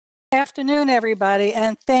Afternoon, everybody,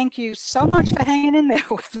 and thank you so much for hanging in there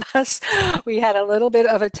with us. We had a little bit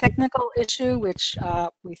of a technical issue, which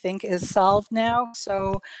we think is solved now.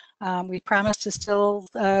 So we promise to still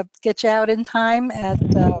get you out in time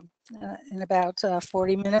in about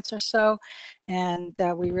 40 minutes or so. And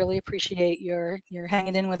we really appreciate your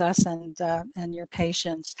hanging in with us and your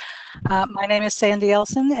patience. My name is Sandy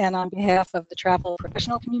Elson, and on behalf of the travel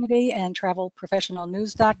professional community and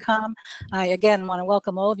travelprofessionalnews.com, I again want to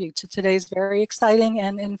welcome all of you to today's very exciting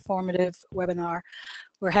and informative webinar.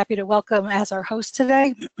 We're happy to welcome as our host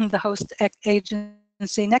today, the host agency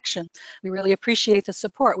Nexion. We really appreciate the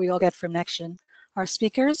support we all get from Nexion. Our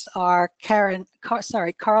speakers are Carolyn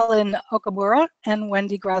Okamura and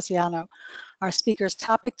Wendy Graziano. Our speaker's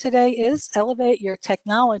topic today is Elevate Your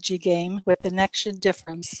Technology Game with the Nexion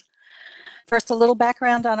Difference. First, a little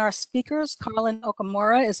background on our speakers. Carolyn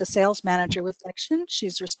Okamura is a sales manager with Nexion.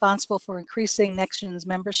 She's responsible for increasing Nexion's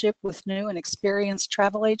membership with new and experienced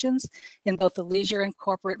travel agents in both the leisure and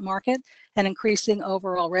corporate market, and increasing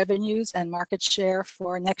overall revenues and market share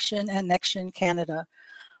for Nexion and Nexion Canada.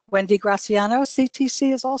 Wendy Graziano,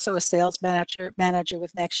 CTC, is also a sales manager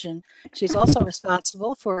with Nexion. She's also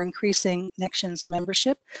responsible for increasing Nexion's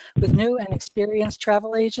membership with new and experienced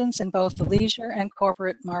travel agents in both the leisure and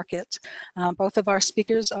corporate market. Both of our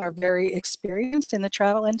speakers are very experienced in the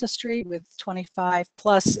travel industry with 25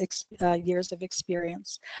 plus years of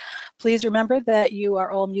experience. Please remember that you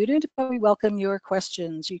are all muted, but we welcome your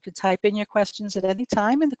questions. You could type in your questions at any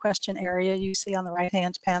time in the question area you see on the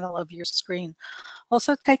right-hand panel of your screen.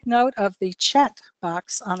 Also, take note of the chat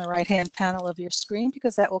box on the right-hand panel of your screen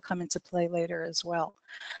because that will come into play later as well.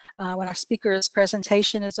 When our speaker's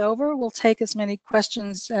presentation is over, we'll take as many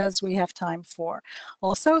questions as we have time for.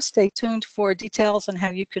 Also, stay tuned for details on how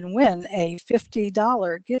you can win a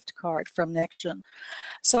 $50 gift card from Nexion.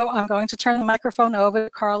 So I'm going to turn the microphone over to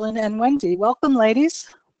Carolyn and Wendy. Welcome, ladies.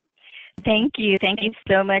 Thank you. Thank you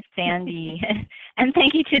so much, Sandy. And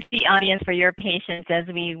thank you to the audience for your patience as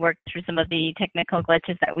we worked through some of the technical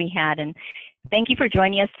glitches that we had. And thank you for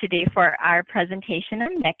joining us today for our presentation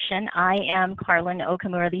on Nexion. I am Carolyn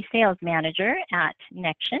Okamura, the sales manager at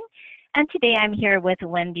Nexion. And today I'm here with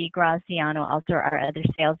Wendy Graziano, also our other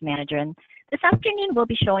sales manager. And this afternoon we'll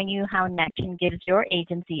be showing you how Nexion gives your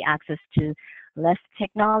agency access to less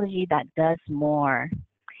technology that does more.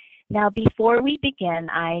 Now, before we begin,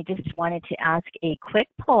 I just wanted to ask a quick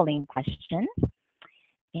polling question.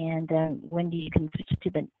 And Wendy, you can switch to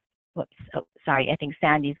the, whoops, oh, sorry, I think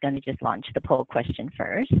Sandy's going to just launch the poll question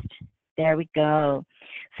first. There we go.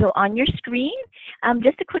 So on your screen,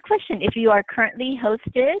 just a quick question. If you are currently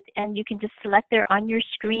hosted, and you can just select there on your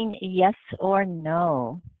screen, yes or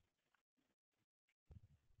no.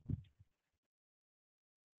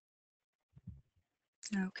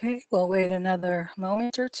 Okay, we'll wait another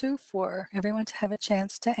moment or two for everyone to have a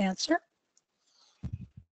chance to answer.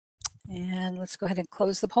 And let's go ahead and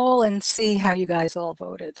close the poll and see how you guys all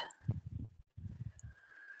voted.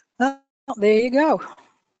 Well, there you go.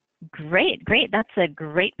 Great, great. That's a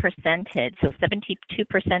great percentage. So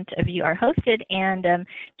 72% of you are hosted and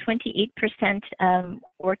 28%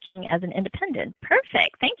 working as an independent.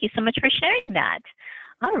 Perfect. Thank you so much for sharing that.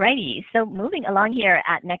 Alrighty, so moving along here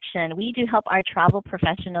at Nexion, we do help our travel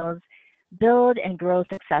professionals build and grow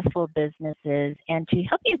successful businesses and to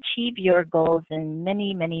help you achieve your goals in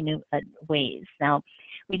many, many new ways. Now,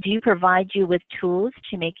 we do provide you with tools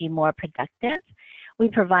to make you more productive. We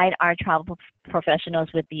provide our travel professionals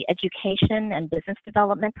with the education and business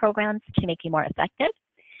development programs to make you more effective.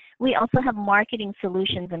 We also have marketing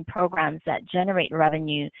solutions and programs that generate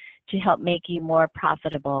revenue to help make you more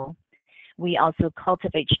profitable. We also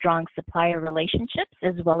cultivate strong supplier relationships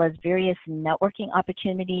as well as various networking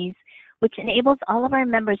opportunities, which enables all of our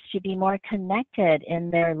members to be more connected in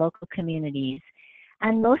their local communities.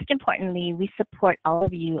 And most importantly, we support all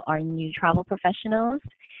of you, our new travel professionals,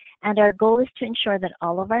 and our goal is to ensure that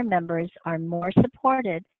all of our members are more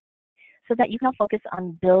supported so that you can focus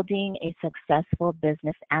on building a successful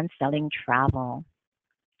business and selling travel.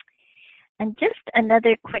 And just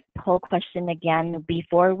another quick poll question again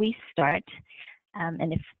before we start,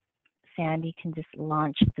 and if Sandy can just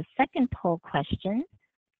launch the second poll question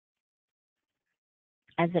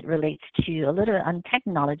as it relates to a little on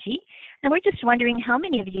technology. And we're just wondering how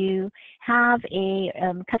many of you have a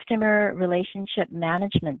customer relationship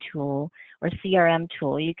management tool or CRM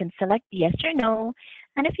tool. You can select yes or no,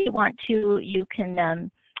 and if you want to, you can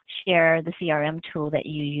share the CRM tool that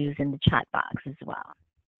you use in the chat box as well.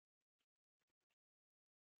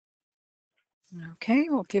 Okay,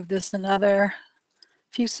 we'll give this another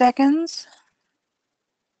few seconds.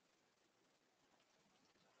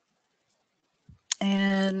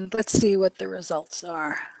 And let's see what the results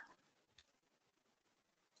are.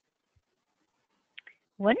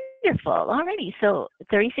 Wonderful. Alrighty. So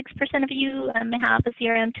 36% of you have a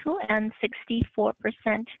CRM tool, and 64%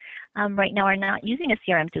 right now are not using a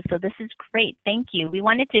CRM tool. So this is great. Thank you. We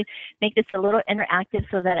wanted to make this a little interactive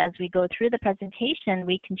so that as we go through the presentation,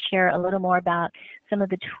 we can share a little more about some of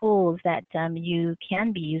the tools that you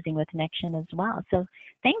can be using with Nexion as well. So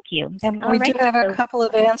thank you. And we do have a couple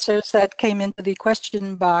of answers that came into the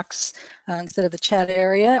question box instead of the chat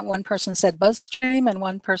area. One person said BuzzStream and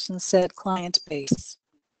one person said client base.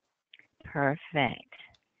 Perfect.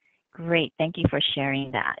 Great. Thank you for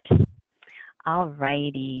sharing that. All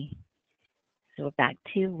righty. So we're back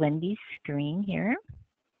to Wendy's screen here.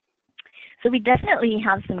 So we definitely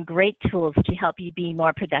have some great tools to help you be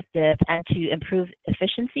more productive and to improve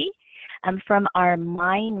efficiency from our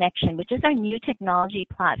Nexion, which is our new technology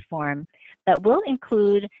platform that will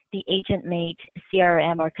include the AgentMate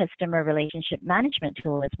CRM or customer relationship management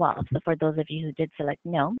tool as well. So for those of you who did select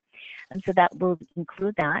no, and so that will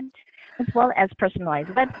include that, as well as personalized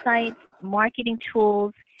websites, marketing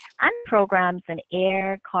tools, and programs and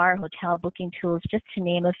air, car, hotel booking tools, just to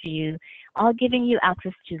name a few, all giving you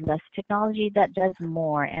access to less technology that does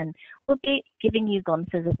more. And we'll be giving you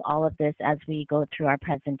glimpses of all of this as we go through our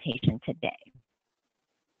presentation today.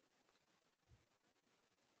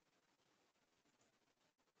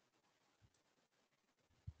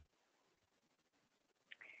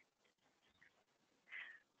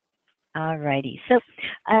 Alrighty, so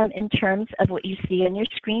in terms of what you see on your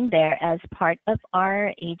screen there as part of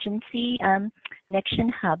our agency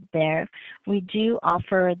Nexion Hub there, we do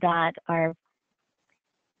offer that our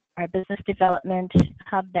business development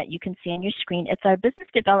hub that you can see on your screen. It's our business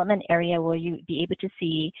development area where you'll be able to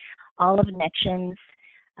see all of Nexion's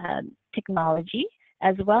technology,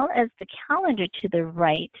 as well as the calendar to the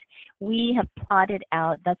right. We have plotted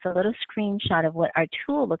out, that's a little screenshot of what our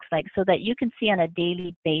tool looks like so that you can see on a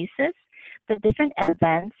daily basis the different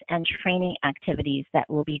events and training activities that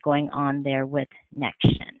will be going on there with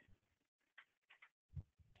Nexion.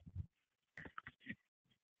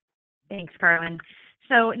 Thanks, Carlin.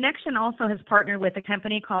 So Nexion also has partnered with a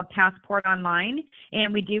company called Passport Online,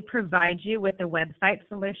 and we do provide you with a website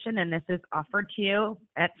solution, and this is offered to you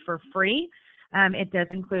for free. It does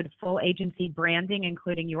include full agency branding,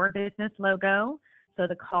 including your business logo. So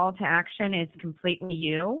the call to action is completely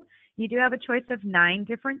you. You do have a choice of 9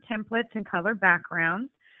 different templates and color backgrounds.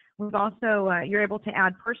 We've also, you're able to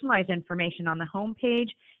add personalized information on the home page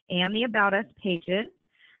and the About Us pages.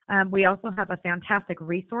 We also have a fantastic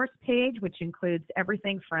resource page, which includes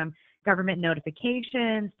everything from government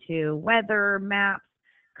notifications to weather, maps,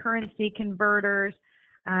 currency converters,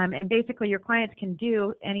 and basically your clients can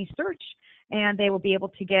do any search and they will be able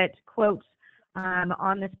to get quotes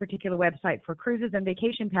on this particular website for cruises and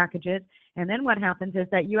vacation packages. And then what happens is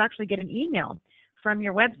that you actually get an email from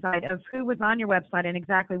your website of who was on your website and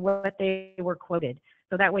exactly what they were quoted.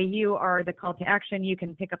 So that way you are the call to action. You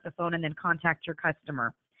can pick up the phone and then contact your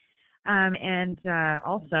customer.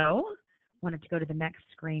 Also, wanted to go to the next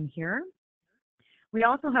screen here. We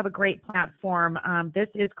also have a great platform. This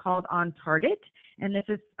is called On Target, and this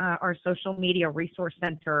is our social media resource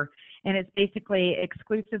center. And it's basically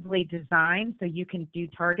exclusively designed so you can do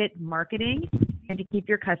target marketing and to keep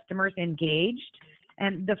your customers engaged.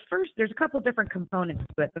 And there's a couple different components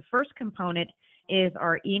to it. The first component is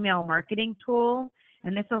our email marketing tool.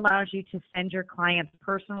 And this allows you to send your clients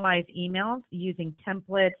personalized emails using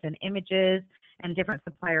templates and images and different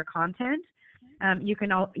supplier content. You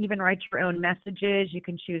can even write your own messages. You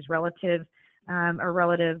can choose relative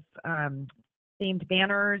themed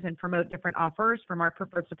banners and promote different offers from our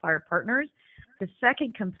preferred supplier partners. The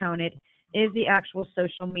second component is the actual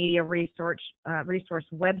social media resource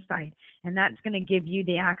website, and that's going to give you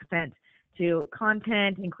the access to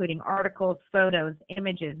content, including articles, photos,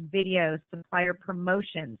 images, videos, supplier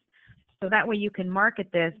promotions. So that way you can market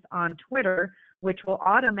this on Twitter, which will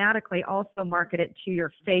automatically also market it to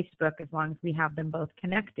your Facebook as long as we have them both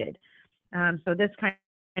connected. So this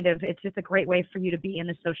kind of, it's just a great way for you to be in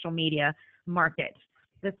the social media market.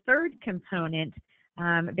 The third component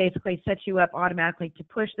basically sets you up automatically to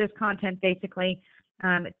push this content basically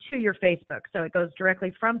to your Facebook. So it goes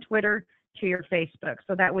directly from Twitter to your Facebook.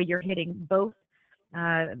 So that way you're hitting both,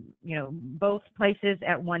 both places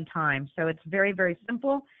at one time. So it's very, very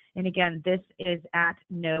simple. And again, this is at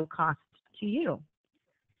no cost to you.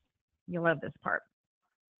 You'll love this part.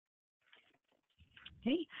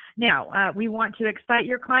 Okay. Now, we want to excite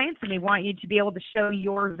your clients and we want you to be able to show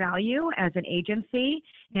your value as an agency.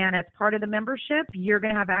 And as part of the membership, you're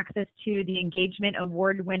going to have access to the engagement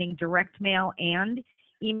award-winning direct mail and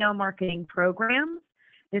email marketing programs.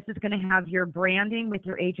 This is going to have your branding with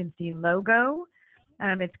your agency logo.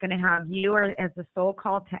 It's going to have you as the sole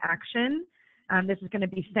call to action. This is going to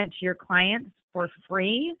be sent to your clients for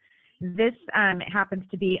free. This happens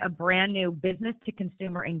to be a brand new business to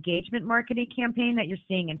consumer engagement marketing campaign that you're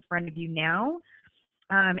seeing in front of you now.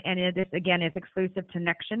 And this, again, is exclusive to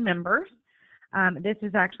Nexion members. This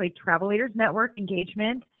is actually Travel Leaders Network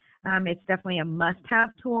engagement. It's definitely a must-have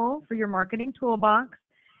tool for your marketing toolbox,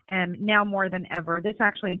 and now more than ever. This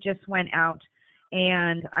actually just went out,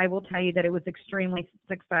 and I will tell you that it was extremely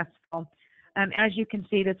successful. As you can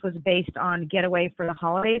see, this was based on Getaway for the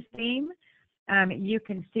Holidays theme. You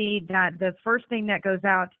can see that the first thing that goes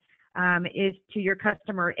out is to your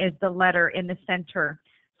customer is the letter in the center.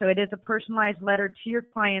 So it is a personalized letter to your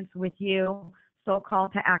clients with you, sole call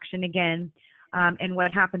to action again. And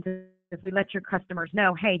what happens is we let your customers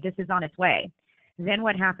know, hey, this is on its way. Then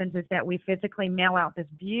what happens is that we physically mail out this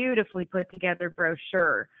beautifully put together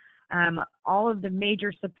brochure. All of the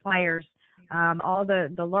major suppliers, all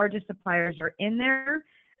the largest suppliers are in there.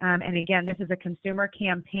 And again, this is a consumer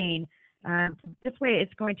campaign. This way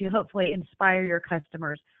it's going to hopefully inspire your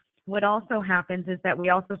customers. What also happens is that we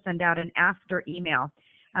also send out an after email.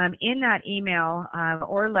 In that email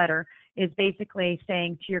or letter is basically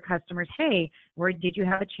saying to your customers, hey, did you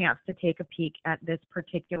have a chance to take a peek at this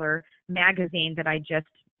particular magazine that I just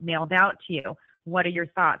mailed out to you? What are your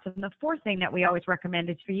thoughts? And the fourth thing that we always recommend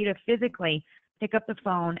is for you to physically pick up the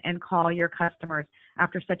phone and call your customers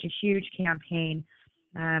after such a huge campaign.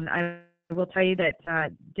 I will tell you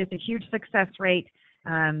that just a huge success rate,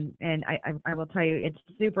 and I will tell you it's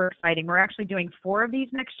super exciting. We're actually doing 4 of these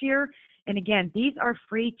next year. And again, these are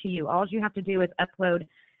free to you. All you have to do is upload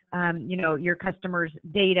your customers'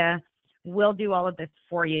 data. We'll do all of this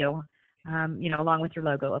for you, along with your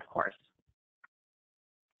logo, of course.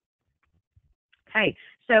 Okay,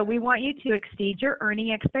 so we want you to exceed your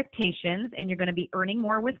earning expectations, and you're going to be earning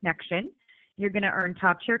more with Nexion. You're going to earn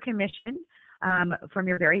top-tier commission from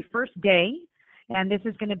your very first day, and this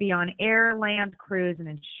is going to be on air, land, cruise, and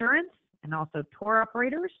insurance, and also tour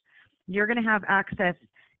operators. You're going to have access to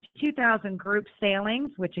 2,000 group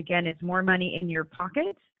sailings, which again is more money in your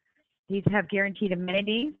pocket. These have guaranteed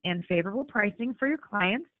amenities and favorable pricing for your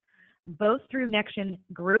clients, both through Nexion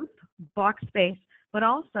Group, Box Space, but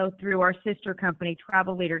also through our sister company,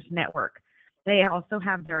 Travel Leaders Network. They also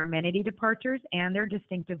have their amenity departures and their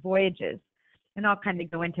distinctive voyages, and I'll kind of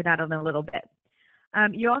go into that in a little bit.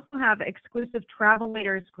 You also have exclusive Travel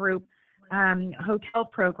Leaders Group hotel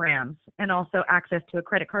programs, and also access to a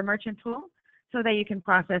credit card merchant tool so that you can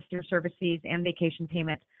process your service fees and vacation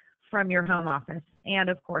payments from your home office, and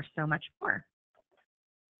of course, so much more.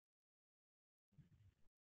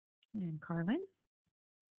 And Carlin?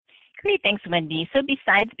 Great, thanks, Wendy. So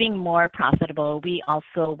besides being more profitable, we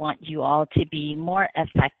also want you all to be more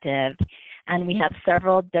effective. And we have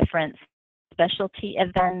several different specialty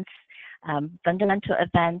events, fundamental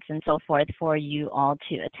events, and so forth for you all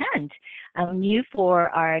to attend. New for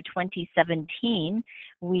our 2017,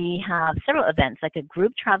 we have several events like a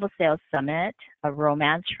group travel sales summit, a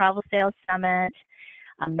romance travel sales summit,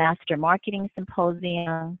 a master marketing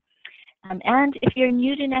symposium. And if you're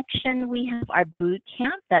new to Nexion, we have our boot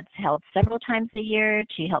camp that's held several times a year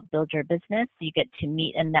to help build your business. You get to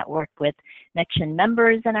meet and network with Nexion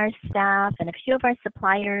members and our staff and a few of our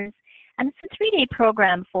suppliers. And it's a 3-day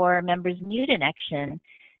program for members new to Nexion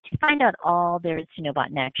to find out all there is to know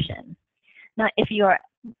about Nexion. Now, if you are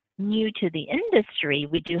new to the industry,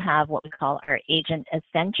 we do have what we call our Agent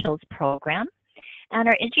Essentials program. And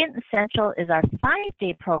our Agent Essential is our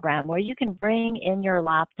 5-day program where you can bring in your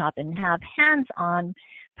laptop and have hands-on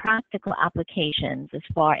practical applications as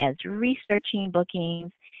far as researching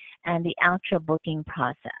bookings and the actual booking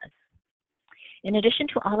process. In addition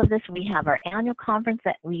to all of this, we have our annual conference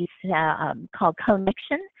that we call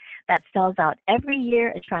Connection that sells out every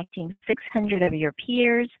year, attracting 600 of your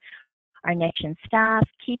peers, our Nexion staff,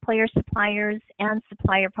 key player suppliers, and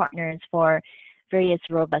supplier partners for various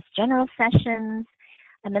robust general sessions.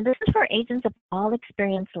 And then this is for agents of all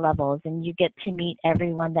experience levels, and you get to meet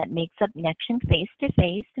everyone that makes up Nexion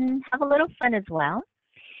face-to-face and have a little fun as well.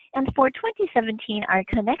 And for 2017, our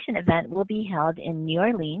Connection event will be held in New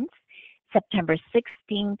Orleans, September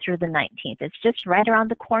 16th through the 19th. It's just right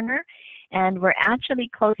around the corner, and we're actually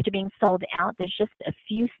close to being sold out. There's just a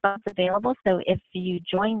few spots available, so if you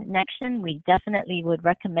join Nexion, we definitely would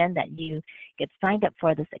recommend that you get signed up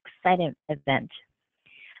for this exciting event.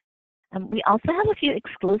 We also have a few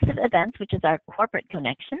exclusive events, which is our Corporate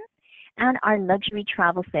Connection and our Luxury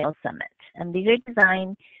Travel Sales Summit. And these are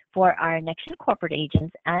designed for our Nexion corporate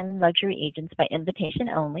agents and luxury agents by invitation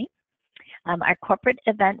only. Our corporate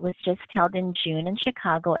event was just held in June in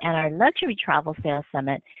Chicago, and our luxury travel sales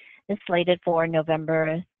summit is slated for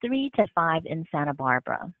November 3 to 5 in Santa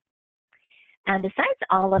Barbara. And besides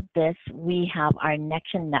all of this, we have our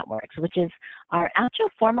Nexion Networks, which is our actual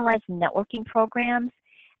formalized networking programs.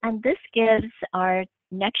 And this gives our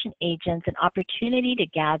Nexion agents an opportunity to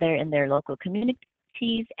gather in their local communities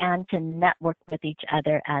and to network with each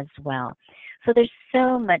other as well. So there's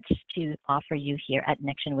so much to offer you here at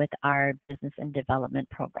Nexion with our business and development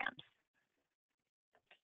programs.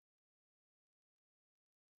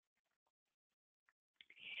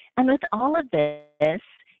 And with all of this,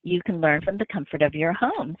 you can learn from the comfort of your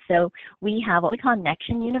home. So we have what we call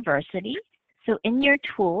Nexion University. So in your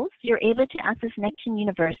tools, you're able to access Nexion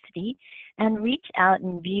University and reach out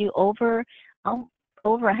and view over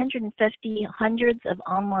 150, hundreds of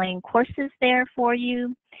online courses there for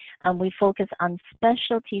you. We focus on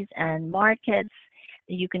specialties and markets.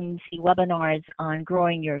 You can see webinars on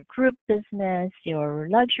growing your group business, your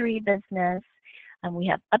luxury business. We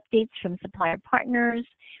have updates from supplier partners.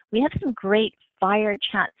 We have some great Fire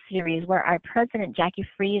Chat series where our president, Jackie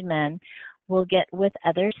Friedman, will get with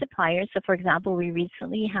other suppliers. So for example, we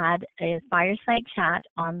recently had a fireside chat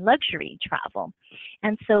on luxury travel.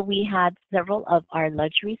 And so we had several of our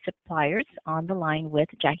luxury suppliers on the line with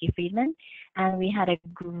Jackie Friedman, and we had a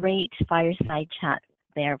great fireside chat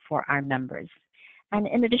there for our members. And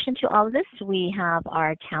in addition to all of this, we have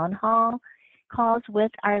our town hall calls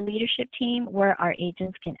with our leadership team where our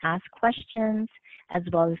agents can ask questions as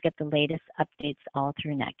well as get the latest updates all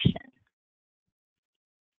through Nexion.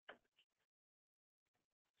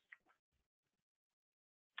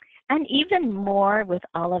 And even more with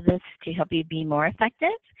all of this to help you be more effective,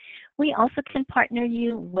 we also can partner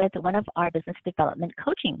you with one of our business development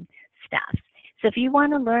coaching staff. So if you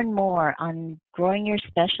want to learn more on growing your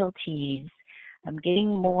specialties,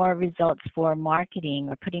 getting more results for marketing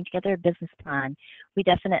or putting together a business plan, we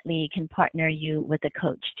definitely can partner you with a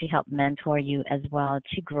coach to help mentor you as well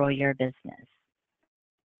to grow your business.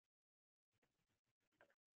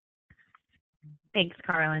 Thanks,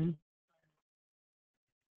 Carlin.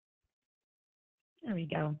 There we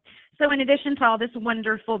go. So in addition to all this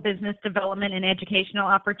wonderful business development and educational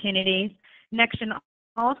opportunities, Nexion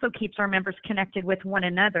also keeps our members connected with one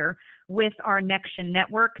another with our Nexion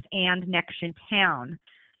Networks and Nexion Town.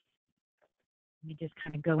 Let me just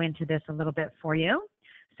kind of go into this a little bit for you.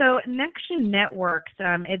 So Nexion Networks,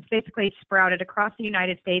 it's basically sprouted across the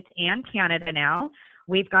United States and Canada now.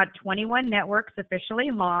 We've got 21 networks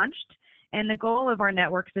officially launched. And the goal of our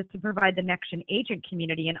networks is to provide the Nexion agent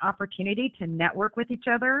community an opportunity to network with each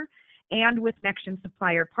other and with Nexion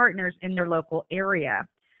supplier partners in their local area.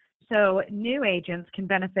 So new agents can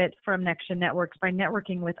benefit from Nexion networks by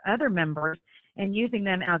networking with other members and using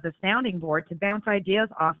them as a sounding board to bounce ideas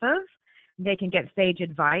off of. They can get sage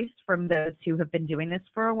advice from those who have been doing this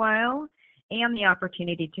for a while and the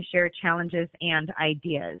opportunity to share challenges and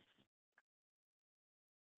ideas.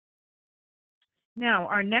 Now,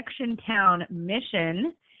 our Nexion Town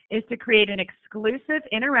mission is to create an exclusive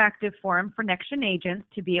interactive forum for Nexion agents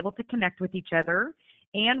to be able to connect with each other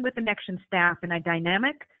and with the Nexion staff in a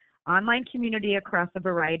dynamic online community across a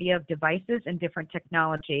variety of devices and different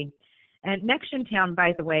technology. And Nexion Town,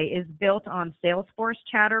 by the way, is built on Salesforce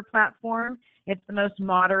Chatter platform. It's the most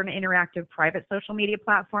modern interactive private social media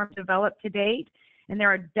platform developed to date. And there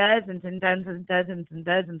are dozens and dozens and dozens and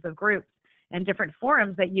dozens of groups and different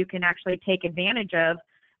forums that you can actually take advantage of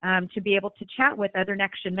to be able to chat with other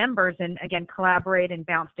Nexion members and, again, collaborate and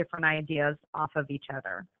bounce different ideas off of each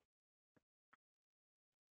other.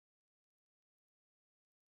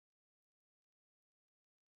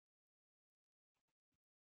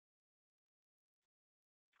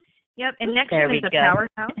 Yep, and Nexion is a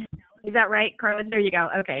powerhouse. Is that right, Carlin? There you go.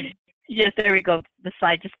 Okay. Yes, there we go. The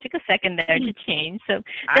slide just took a second there to change. So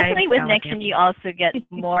definitely with Nexion, you also get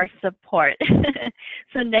more support.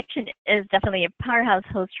 So Nexion is definitely a powerhouse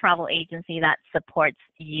host travel agency that supports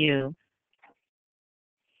you.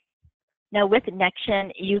 Now with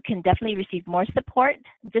Nexion, you can definitely receive more support.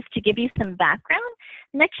 Just to give you some background,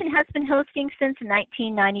 Nexion has been hosting since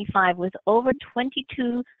 1995 with over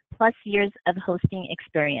 22 plus years of hosting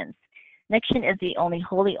experience. Nexion is the only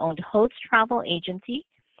wholly owned host travel agency,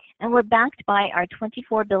 and we're backed by our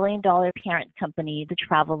 $24 billion parent company, the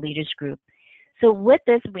Travel Leaders Group. So with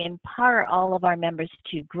this, we empower all of our members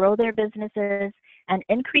to grow their businesses and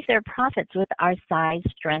increase their profits with our size,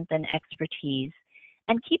 strength, and expertise.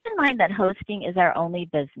 And keep in mind that hosting is our only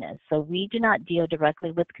business, so we do not deal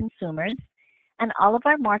directly with consumers, and all of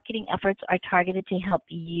our marketing efforts are targeted to help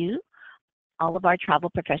you, all of our travel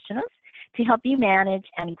professionals, to help you manage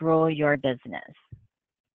and grow your business.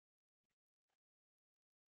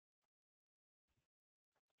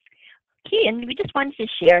 Okay, and we just wanted to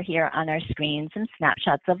share here on our screen some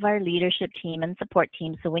snapshots of our leadership team and support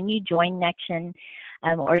team. So when you join Nexion,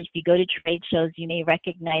 or if you go to trade shows, you may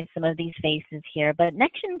recognize some of these faces here. But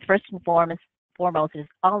Nexion, first and foremost, is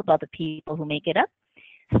all about the people who make it up,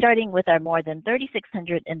 starting with our more than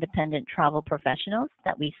 3,600 independent travel professionals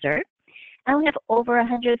that we serve. And we have over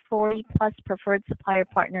 140 plus preferred supplier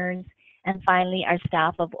partners. And finally, our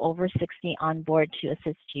staff of over 60 on board to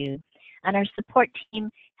assist you. And our support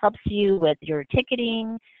team helps you with your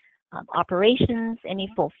ticketing, operations,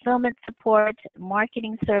 any fulfillment support,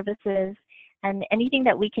 marketing services, and anything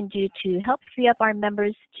that we can do to help free up our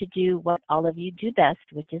members to do what all of you do best,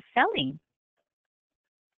 which is selling.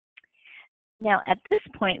 Now, at this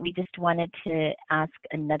point, we just wanted to ask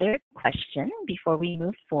another question before we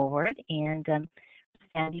move forward. And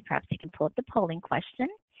Sandy, perhaps you can pull up the polling question.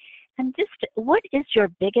 And just what is your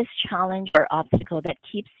biggest challenge or obstacle that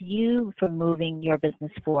keeps you from moving your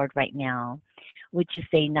business forward right now? Would you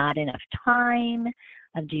say not enough time?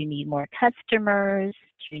 Do you need more customers?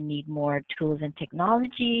 Do you need more tools and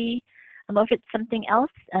technology? Or if it's something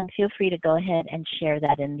else, feel free to go ahead and share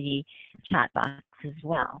that in the chat box as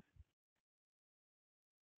well.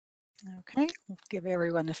 Okay, we'll give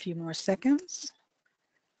everyone a few more seconds.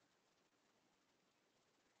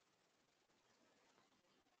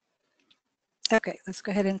 Okay, let's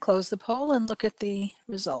go ahead and close the poll and look at the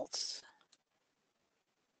results.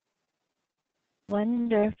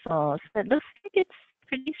 Wonderful. So it looks like it's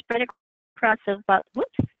pretty spread across about,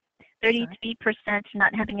 33%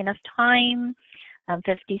 not having enough time,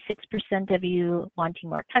 56% of you wanting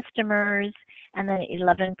more customers, and then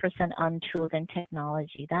 11% on tools and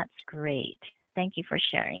technology. That's great. Thank you for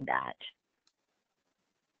sharing that.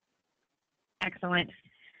 Excellent.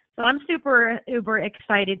 So I'm super uber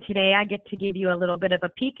excited today. I get to give you a little bit of a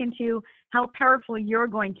peek into how powerful you're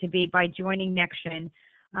going to be by joining Nexion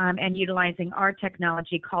and utilizing our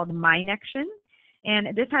technology called My Nexion.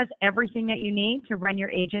 And this has everything that you need to run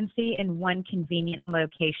your agency in one convenient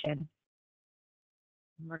location.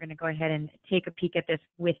 We're going to go ahead and take a peek at this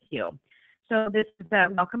with you. So this is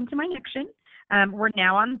welcome to My Nexion. We're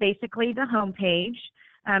now on basically the home page.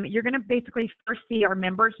 You're going to basically first see our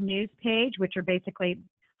members news page, which are basically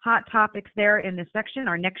hot topics there in this section,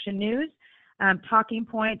 our Nexion news, talking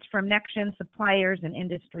points from Nexion suppliers and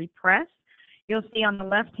industry press. You'll see on the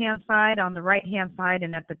left-hand side, on the right-hand side,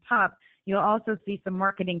 and at the top, you'll also see some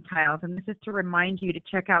marketing tiles. And this is to remind you to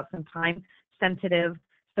check out some time-sensitive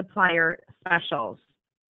supplier specials.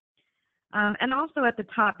 And also at the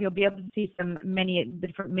top, you'll be able to see many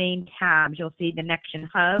different main tabs. You'll see the Nexion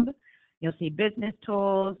Hub. You'll see business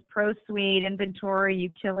tools, Pro Suite, inventory,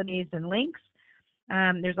 utilities, and links.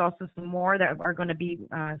 There's also some more that are going to be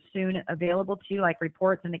soon available to you, like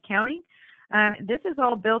reports and accounting. This is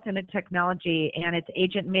all built into technology, and it's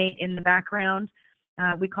AgentMate in the background.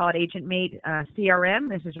 We call it AgentMate CRM.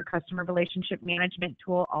 This is your customer relationship management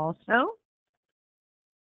tool also.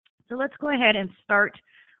 So let's go ahead and start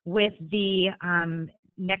with the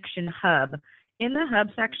Nexion Hub. In the Hub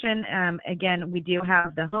section, again, we do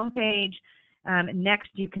have the home page. Next,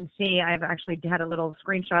 you can see I've actually had a little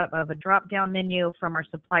screenshot of a drop-down menu from our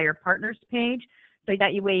supplier partners page. So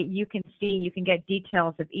that way you can see, you can get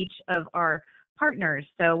details of each of our partners.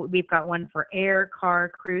 So we've got one for air, car,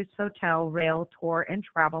 cruise, hotel, rail, tour, and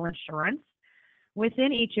travel insurance.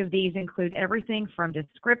 Within each of these include everything from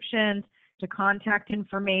descriptions to contact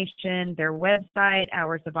information, their website,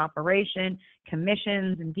 hours of operation,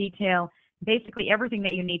 commissions and detail, basically everything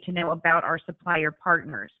that you need to know about our supplier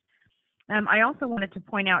partners. I also wanted to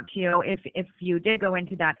point out to you, if you did go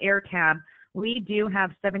into that air tab, we do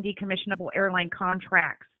have 70 commissionable airline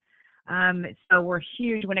contracts. So we're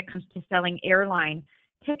huge when it comes to selling airline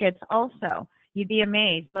tickets also. You'd be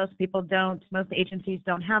amazed. Most agencies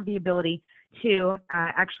don't have the ability to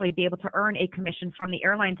actually be able to earn a commission from the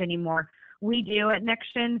airlines anymore. We do at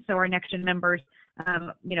Nexion, so our Nexion members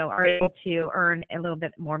are able to earn a little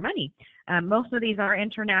bit more money. Most of these are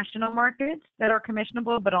international markets that are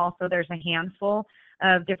commissionable, but also there's a handful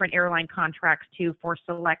of different airline contracts too for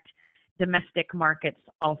select domestic markets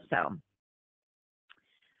also.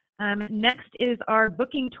 Next is our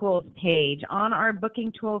booking tools page. On our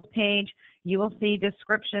booking tools page, you will see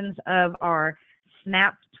descriptions of our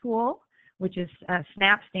SNAP tool, which is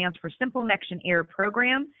SNAP stands for Simple Nexion Air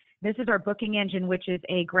Program. This is our booking engine, which is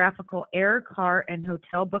a graphical air, car, and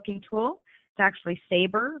hotel booking tool. It's actually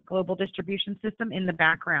Sabre, Global Distribution System, in the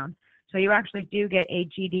background. So you actually do get a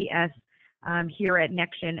GDS here at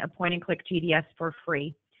Nexion, a point-and-click GDS for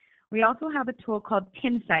free. We also have a tool called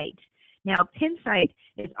Pinsight. Now, Pinsight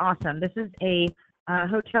is awesome. This is a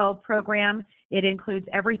hotel program. It includes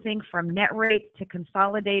everything from net rate to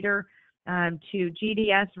consolidator, to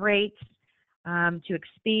GDS rates, to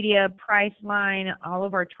Expedia, Priceline, all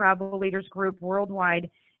of our Travel Leaders Group worldwide,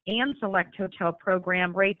 and Select Hotel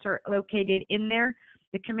program rates are located in there.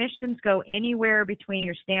 The commissions go anywhere between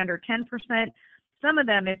your standard 10%. Some of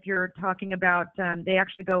them, if you're talking about, they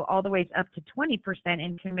actually go all the way up to 20%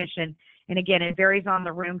 in commission. And again, it varies on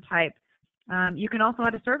the room type. You can also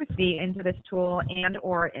add a service fee into this tool and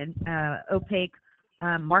or an opaque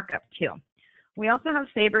markup too. We also have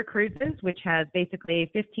Sabre Cruises, which has basically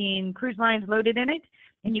 15 cruise lines loaded in it,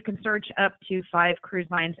 and you can search up to 5 cruise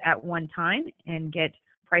lines at one time and get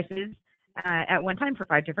prices at one time for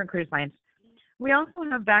 5 different cruise lines. We also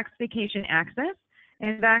have Vax Vacation Access,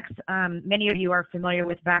 and Vax, many of you are familiar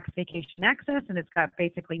with Vax Vacation Access, and it's got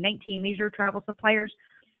basically 19 leisure travel suppliers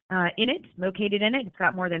in it, located in it. It's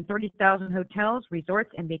got more than 30,000 hotels,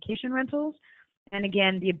 resorts, and vacation rentals. And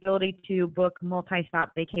again, the ability to book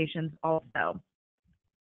multi-stop vacations also.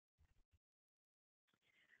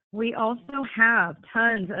 We also have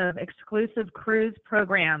tons of exclusive cruise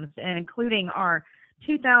programs, including our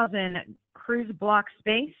 2,000 cruise block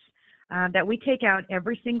space that we take out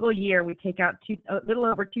every single year. We take out a little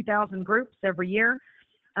over 2,000 groups every year.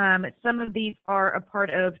 Some of these are a part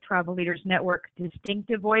of Travel Leaders Network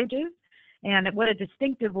distinctive voyages. And what a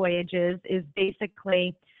distinctive voyage is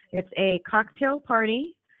basically it's a cocktail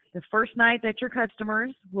party the first night that your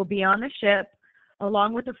customers will be on the ship,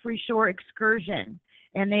 along with a free shore excursion.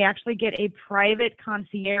 And they actually get a private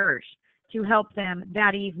concierge to help them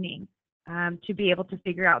that evening to be able to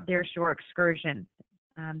figure out their shore excursion.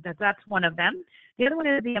 That's one of them. The other one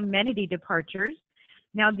is the amenity departures.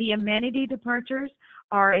 Now, the amenity departures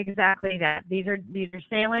are exactly that. These are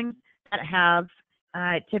sailings that have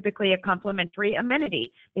typically a complimentary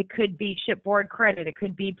amenity. It could be shipboard credit. It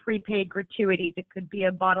could be prepaid gratuities. It could be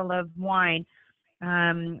a bottle of wine,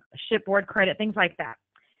 shipboard credit, things like that.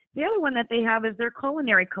 The other one that they have is their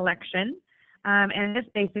culinary collection, and this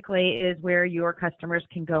basically is where your customers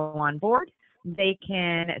can go on board. They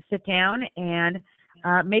can sit down and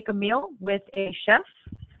make a meal with a chef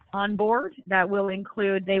on board that will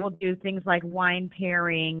include, they will do things like wine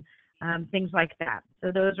pairing, things like that.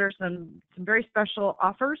 So those are some very special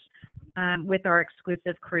offers with our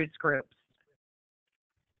exclusive cruise groups.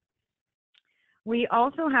 We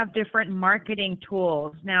also have different marketing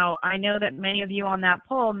tools. Now, I know that many of you on that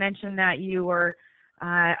poll mentioned that you were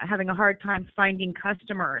having a hard time finding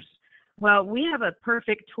customers. Well, we have a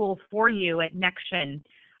perfect tool for you at Nexion.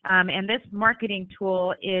 And this marketing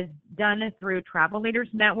tool is done through Travel Leaders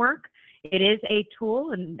Network. It is a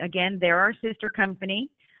tool, and again, they're our sister company.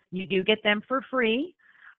 You do get them for free,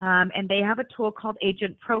 and they have a tool called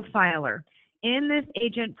Agent Profiler. In this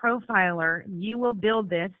Agent Profiler, you will build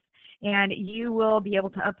this, and you will be able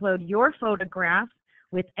to upload your photograph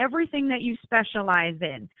with everything that you specialize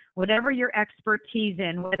in, whatever your expertise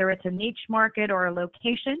in, whether it's a niche market or a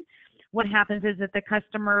location. What happens is that the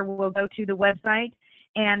customer will go to the website,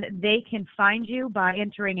 and they can find you by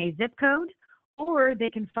entering a zip code, or they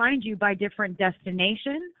can find you by different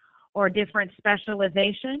destination or different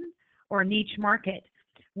specialization or niche market.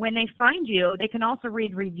 When they find you, they can also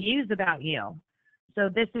read reviews about you. So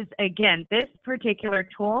this is, again, this particular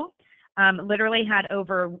tool literally had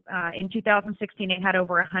over, in 2016, it had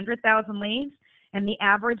over 100,000 leads, and the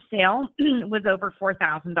average sale was over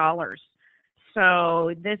 $4,000.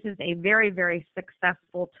 So this is a very, very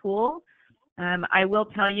successful tool. I will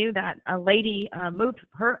tell you that a lady moved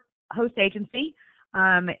her host agency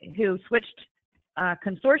who switched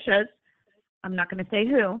consortias. I'm not going to say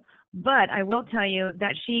who, but I will tell you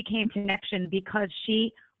that she came to Nexion because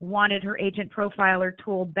she wanted her Agent Profiler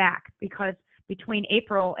tool back, because between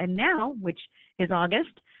April and now, which is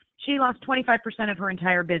August, she lost 25% of her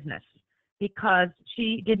entire business because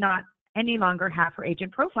she did not any longer have her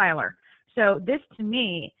Agent Profiler. So this, to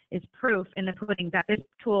me, is proof in the pudding that this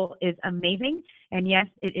tool is amazing. And yes,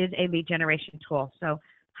 it is a lead generation tool. So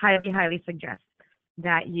highly, highly suggest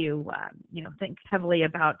that you, think heavily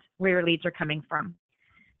about where your leads are coming from.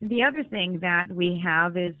 The other thing that we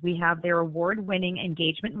have is we have their award-winning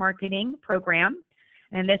engagement marketing program.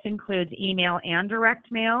 And this includes email and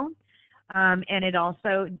direct mail. And it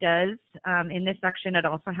also does, in this section, it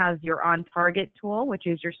also has your on-target tool, which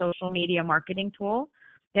is your social media marketing tool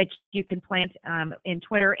that you can plant in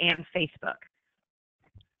Twitter and Facebook.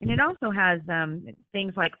 And it also has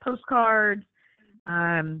things like postcards,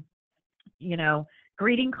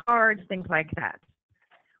 greeting cards, things like that.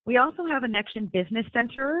 We also have a Nexion Business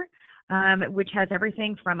Center, which has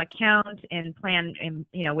everything from account and plan, and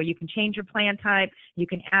where you can change your plan type. You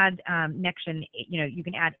can add Nexion, you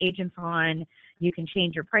can add agents on. You can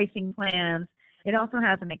change your pricing plans. It also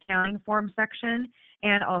has an accounting form section,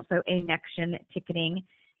 and also a Nexion ticketing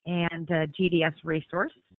and GDS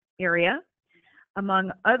resource area.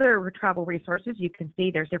 Among other travel resources, you can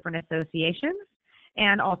see there's different associations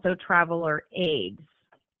and also traveler aids.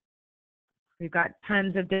 We've got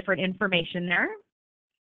tons of different information there.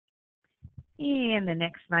 And the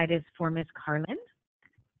next slide is for Ms. Carlin.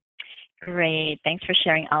 Great. Thanks for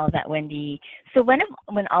sharing all of that, Wendy. So when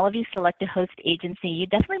all of you select a host agency, you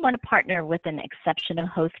definitely want to partner with an exceptional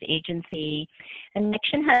host agency. And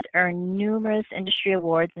Nexion has earned numerous industry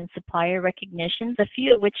awards and supplier recognitions, a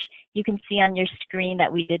few of which you can see on your screen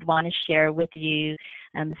that we did want to share with you,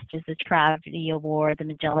 such as the Travity Award, the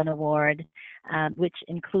Magellan Award, which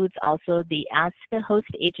includes also the ASCA Host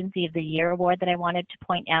Agency of the Year Award that I wanted to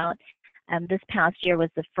point out. This past year was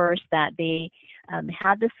the first that they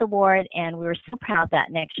had this award, and we were so proud that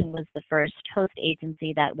Nexion was the first host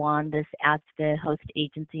agency that won this ASCA Host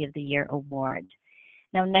Agency of the Year award.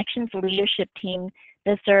 Now, Nexion's leadership team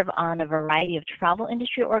does serve on a variety of travel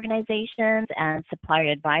industry organizations and supplier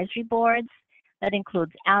advisory boards. That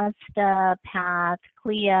includes ASTA, PATH,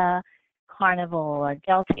 CLIA, Carnival,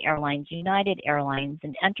 Delta Airlines, United Airlines,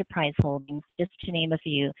 and Enterprise Holdings, just to name a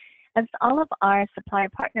few, as all of our supplier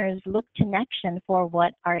partners look to Nexion for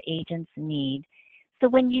what our agents need. So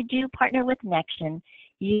when you do partner with Nexion,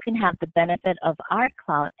 you can have the benefit of our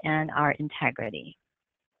clout and our integrity.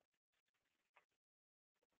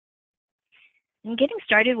 And getting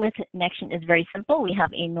started with Nexion is very simple. We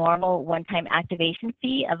have a normal one-time activation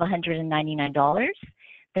fee of $199.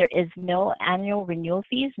 There is no annual renewal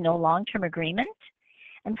fees, no long-term agreement.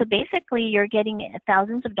 And so basically, you're getting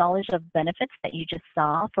thousands of dollars of benefits that you just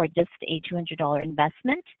saw for just a $200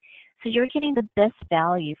 investment. So you're getting the best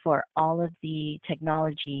value for all of the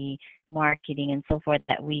technology, marketing, and so forth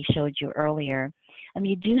that we showed you earlier.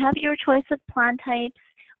 You do have your choice of plan types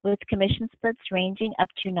with commission splits ranging up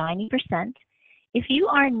to 90%. If you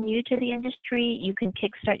are new to the industry, you can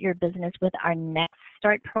kickstart your business with our Next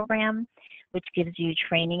Start program, which gives you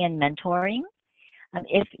training and mentoring.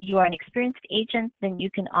 If you are an experienced agent, then you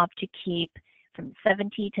can opt to keep from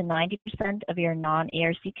 70 to 90% of your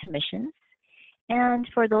non-ARC commissions. And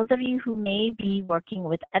for those of you who may be working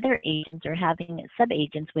with other agents or having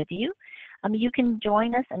sub-agents with you, you can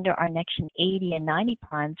join us under our Nexion 80 and 90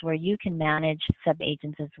 plans where you can manage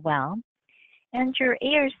sub-agents as well. And your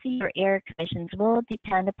ARC or AIR commissions will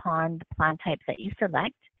depend upon the plan type that you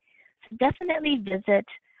select. So definitely visit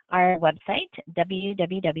our website,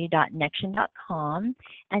 www.nexion.com,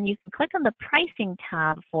 and you can click on the pricing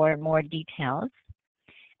tab for more details.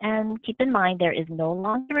 And keep in mind, there is no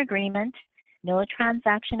long-term agreement, no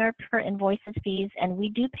transaction or per invoices fees, and we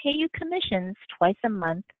do pay you commissions twice a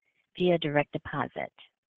month via direct deposit.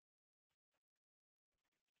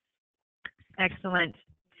 Excellent.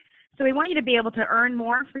 So we want you to be able to earn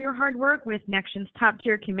more for your hard work with Nexion's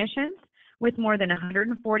top-tier commissions. With more than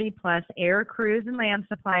 140 plus air, cruise, and land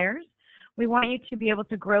suppliers. We want you to be able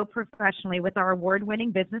to grow professionally with our award-winning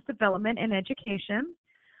business development and education.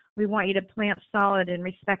 We want you to plant solid and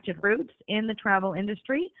respected roots in the travel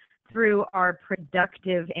industry through our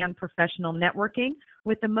productive and professional networking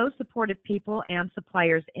with the most supportive people and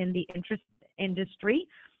suppliers in the industry.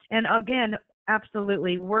 And again,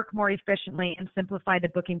 absolutely work more efficiently and simplify the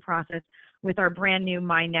booking process with our brand new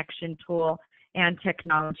My Nexion tool and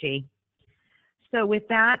technology. So with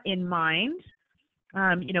that in mind,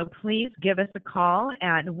 please give us a call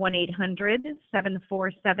at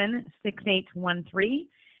 1-800-747-6813.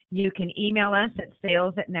 You can email us at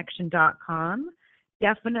sales@nexion.com.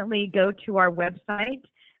 Definitely go to our website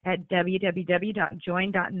at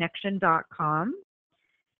www.join.nexion.com.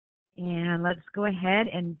 And let's go ahead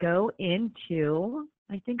and go into,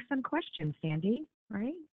 I think, some questions, Sandy,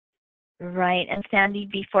 right? Right, and Sandy,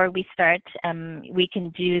 before we start, we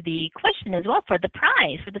can do the question as well for the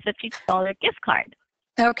prize, for the $50 gift card.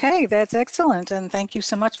 Okay, that's excellent, and thank you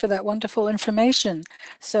so much for that wonderful information.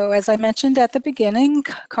 So as I mentioned at the beginning,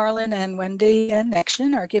 Carlin and Wendy and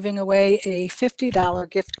Nexion are giving away a $50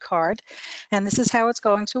 gift card, and this is how it's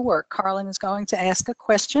going to work. Carlin is going to ask a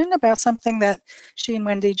question about something that she and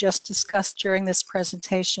Wendy just discussed during this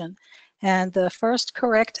presentation. And the first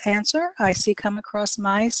correct answer I see come across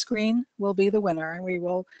my screen will be the winner, and we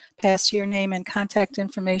will pass your name and contact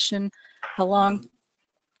information along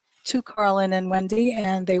to Carlin and Wendy,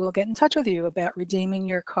 and they will get in touch with you about redeeming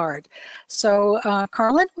your card. So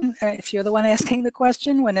Carlin, if you're the one asking the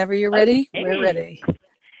question, whenever you're ready, okay. We're ready.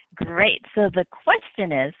 Great. So the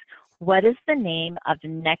question is, what is the name of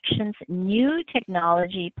Nexion's new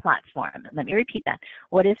technology platform? Let me repeat that.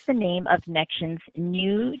 What is the name of Nexion's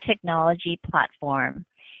new technology platform?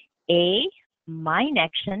 A, My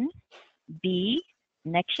Nexion, B,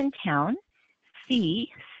 Nexion Town, C,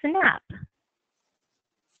 see Snap.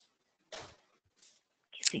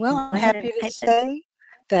 So Well, I'm happy to say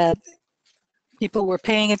that people were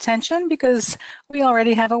paying attention because we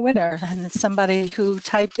already have a winner, and it's somebody who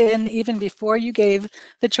typed in even before you gave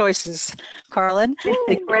the choices. Carlin,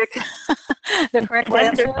 the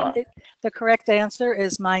correct answer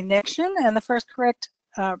is my Nexion, and the first correct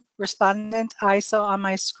respondent I saw on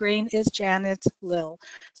my screen is Janet Lill.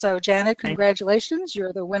 So Janet, congratulations.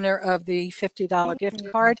 You're the winner of the $50 gift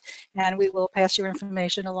card, and we will pass your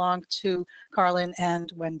information along to Carlin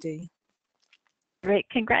and Wendy. Great,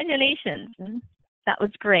 congratulations. That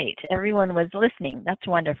was great. Everyone was listening. That's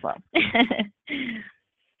wonderful.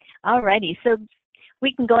 All righty, so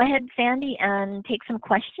we can go ahead, Sandy, and take some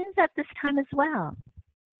questions at this time as well.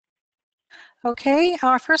 Okay,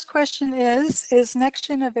 our first question is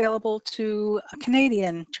Nexion available to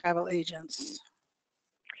Canadian travel agents?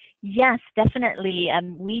 Yes, definitely.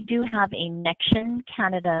 We do have a Nexion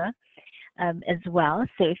Canada as well.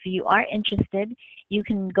 So if you are interested, you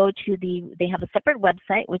can go to they have a separate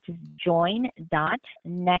website, which is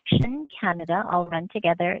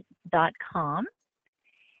join.nexioncanada.com.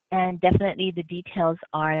 And definitely the details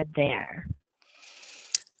are there.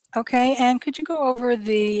 Okay, and could you go over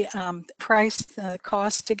the price,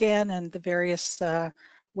 cost again, and the various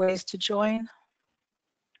ways to join?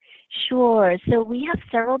 Sure. So we have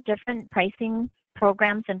several different pricing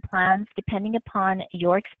programs and plans depending upon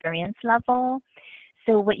your experience level.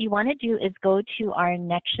 So what you want to do is go to our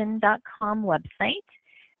Nexion.com website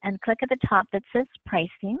and click at the top that says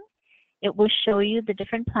pricing. It will show you the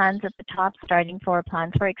different plans at the top, starting for a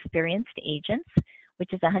plan for experienced agents,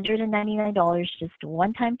 which is $199 just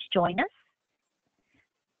one time to join us.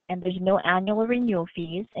 And there's no annual renewal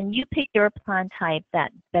fees, and you pick your plan type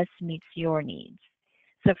that best meets your needs.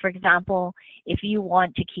 So for example, if you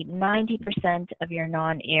want to keep 90% of your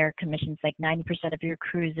non-air commissions, like 90% of your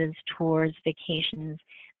cruises, tours, vacations,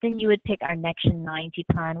 then you would pick our Nexion 90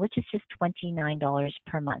 plan, which is just $29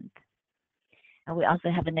 per month. And we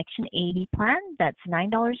also have a Nexion 80 plan, that's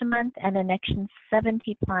 $9 a month, and a Nexion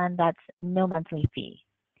 70 plan, that's no monthly fee.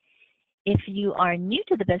 If you are new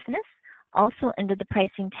to the business, also under the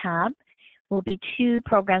pricing tab will be two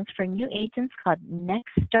programs for new agents called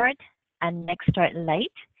Next Start and Next Start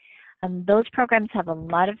Lite. Those programs have a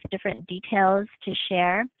lot of different details to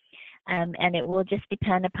share, and it will just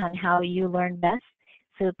depend upon how you learn best.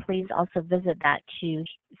 So please also visit that to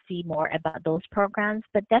see more about those programs.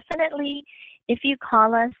 But definitely, if you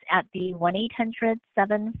call us at the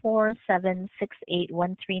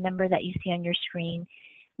 1-800-747-6813 number that you see on your screen,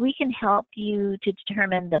 we can help you to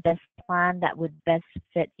determine the best plan that would best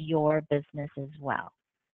fit your business as well.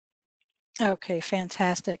 Okay,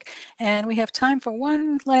 fantastic. And we have time for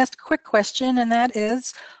one last quick question, and that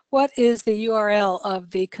is, what is the URL of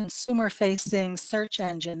the consumer-facing search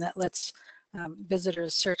engine that lets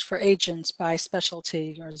visitors search for agents by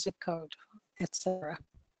specialty or zip code, etc.?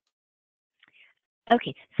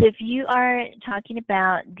 Okay, so if you are talking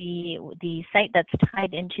about the site that's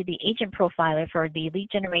tied into the agent profiler for the lead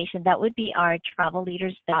generation, that would be our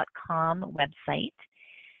travelleaders.com website.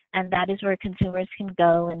 And that is where consumers can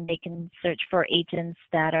go and they can search for agents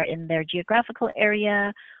that are in their geographical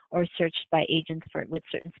area or search by agents with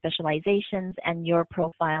certain specializations, and your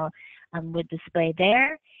profile would display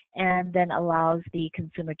there and then allows the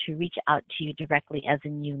consumer to reach out to you directly as a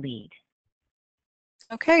new lead.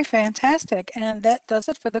 Okay, fantastic. And that does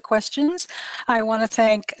it for the questions. I want to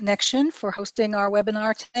thank Nexion for hosting our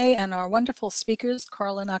webinar today and our wonderful speakers,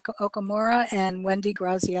 Carlin Okamura and Wendy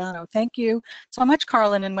Graziano. Thank you so much,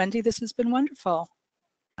 Carlin and Wendy. This has been wonderful.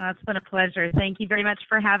 It's been a pleasure. Thank you very much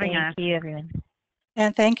for having us. Thank you, everyone.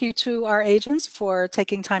 And thank you to our agents for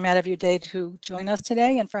taking time out of your day to join us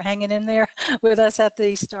today and for hanging in there with us at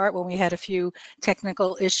the start when we had a few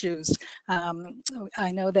technical issues.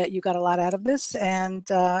 I know that you got a lot out of this and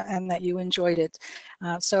that you enjoyed it.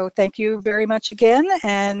 So thank you very much again,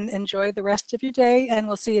 and enjoy the rest of your day, and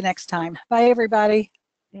we'll see you next time. Bye, everybody.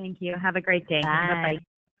 Thank you. Have a great day. Bye. Bye-bye.